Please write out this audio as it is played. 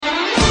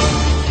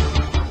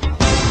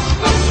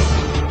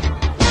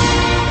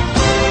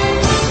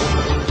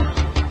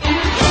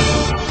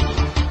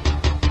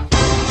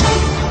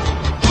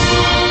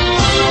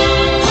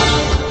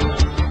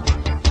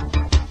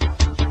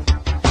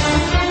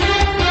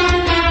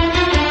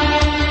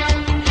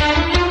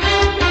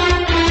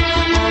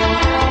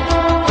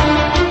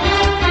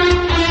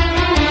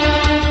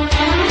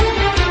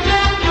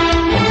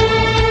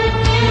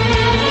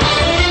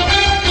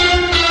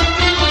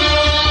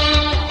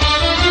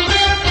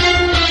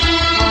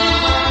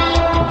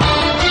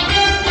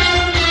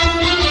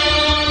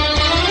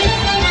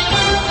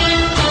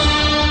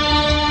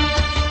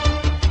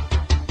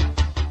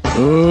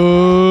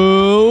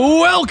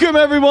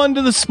on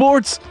to the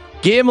Sports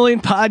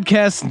Gambling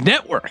Podcast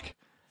Network.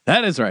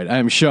 That is right.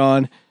 I'm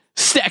Sean,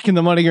 stacking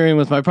the money green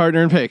with my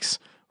partner in picks,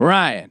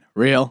 Ryan,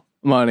 Real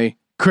Money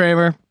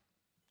Kramer.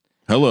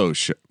 Hello.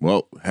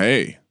 Well,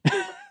 hey.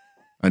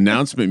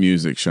 Announcement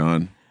music,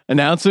 Sean.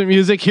 Announcement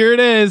music. Here it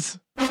is.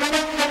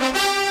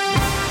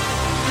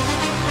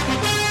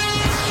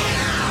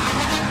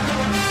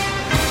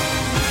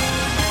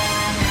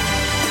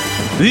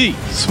 The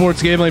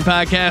Sports Gambling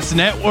Podcast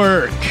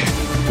Network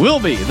will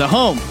be the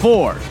home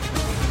for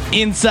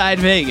Inside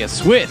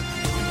Vegas with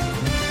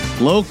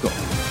local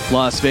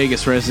Las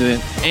Vegas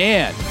resident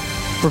and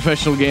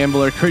professional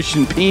gambler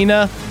Christian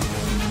Pina,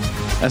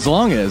 as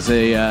well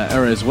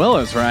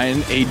as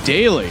Ryan, a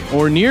daily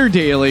or near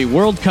daily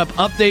World Cup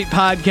update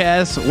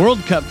podcast, World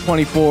Cup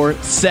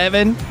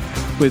 24/7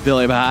 with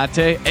Billy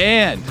Bahate,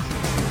 and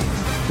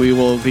we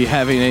will be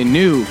having a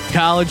new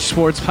college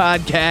sports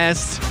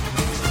podcast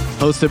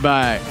hosted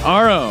by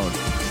our own,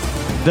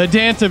 the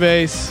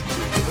Dantabase.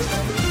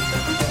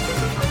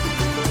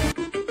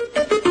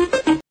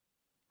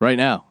 Right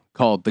now,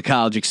 called The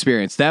College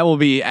Experience. That will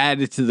be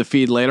added to the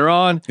feed later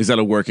on. Is that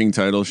a working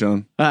title,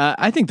 Sean?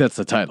 I think that's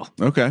the title.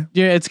 Okay.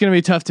 Yeah, it's going to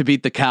be tough to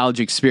beat The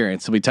College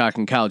Experience. We'll be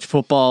talking college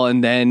football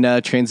and then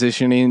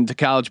transitioning to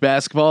college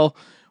basketball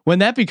when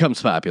that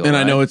becomes popular. And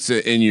right? I know it's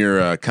in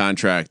your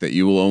contract that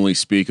you will only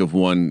speak of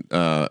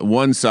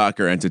one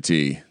soccer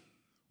entity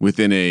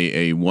within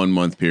a 1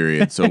 month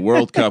period. So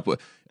World Cup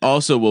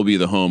also will be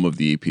the home of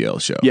the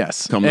EPL show.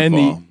 Yes. Come the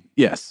fall.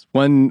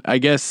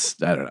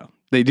 I don't know.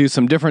 They do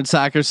some different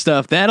soccer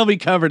stuff. That'll be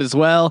covered as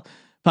well.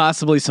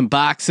 Possibly some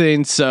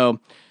boxing. So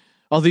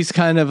all these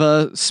kind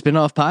of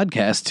spin-off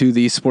podcasts to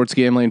the Sports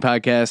Gambling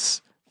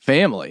Podcast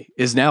family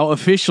is now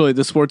officially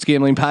the Sports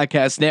Gambling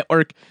Podcast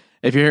Network.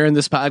 If you're hearing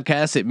this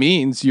podcast, it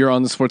means you're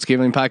on the Sports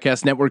Gambling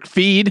Podcast Network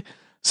feed.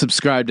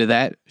 Subscribe to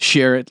that,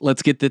 share it.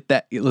 Let's get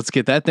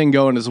that thing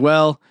going as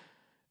well.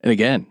 And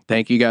again,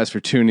 thank you guys for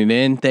tuning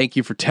in. Thank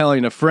you for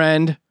telling a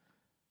friend.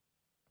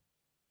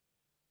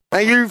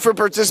 Thank you for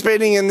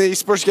participating in the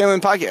Sports Gambling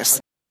Podcast.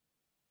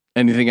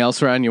 Anything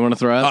else, Ryan, you want to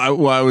throw out? I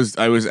was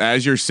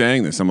as you're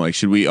saying this, I'm like,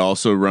 should we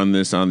also run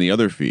this on the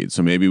other feed?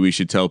 So maybe we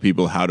should tell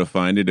people how to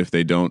find it if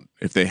they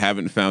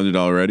haven't found it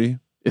already.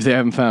 If they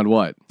haven't found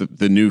what?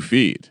 The new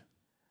feed.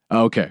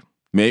 Okay.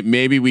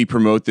 Maybe we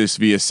promote this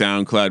via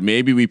SoundCloud.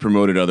 Maybe we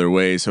promote it other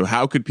ways. So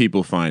how could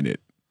people find it?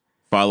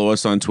 Follow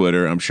us on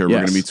Twitter. I'm sure we're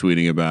going to be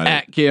tweeting about it.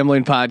 At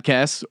Gambling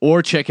Podcast,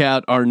 or check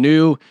out our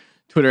new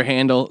Twitter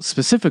handle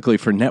specifically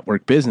for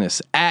network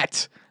business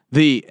at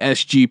the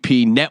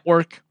SGP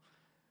Network,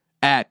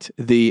 at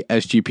the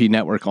SGP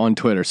Network on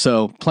Twitter.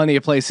 So plenty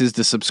of places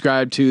to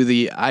subscribe to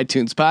the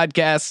iTunes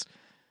podcast.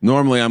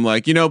 Normally I'm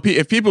like,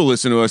 if people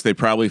listen to us, they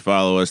probably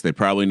follow us. They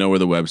probably know where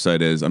the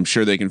website is. I'm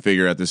sure they can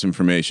figure out this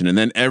information. And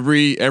then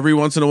every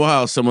once in a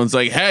while, someone's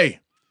like, hey,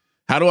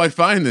 how do I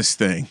find this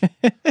thing?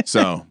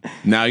 So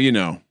now you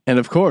know. And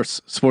of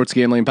course,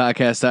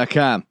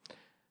 sportsgamblingpodcast.com.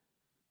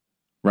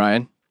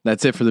 Ryan,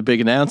 that's it for the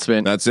big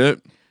announcement. That's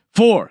it.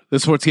 For the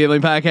Sports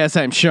Gambling Podcast,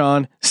 I'm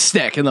Sean,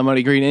 stacking the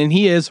money green, and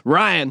he is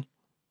Ryan.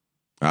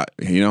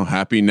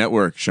 Happy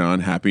network, Sean.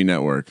 Happy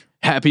network.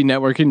 Happy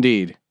network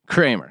indeed.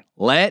 Kramer,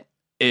 let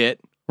it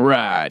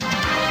ride.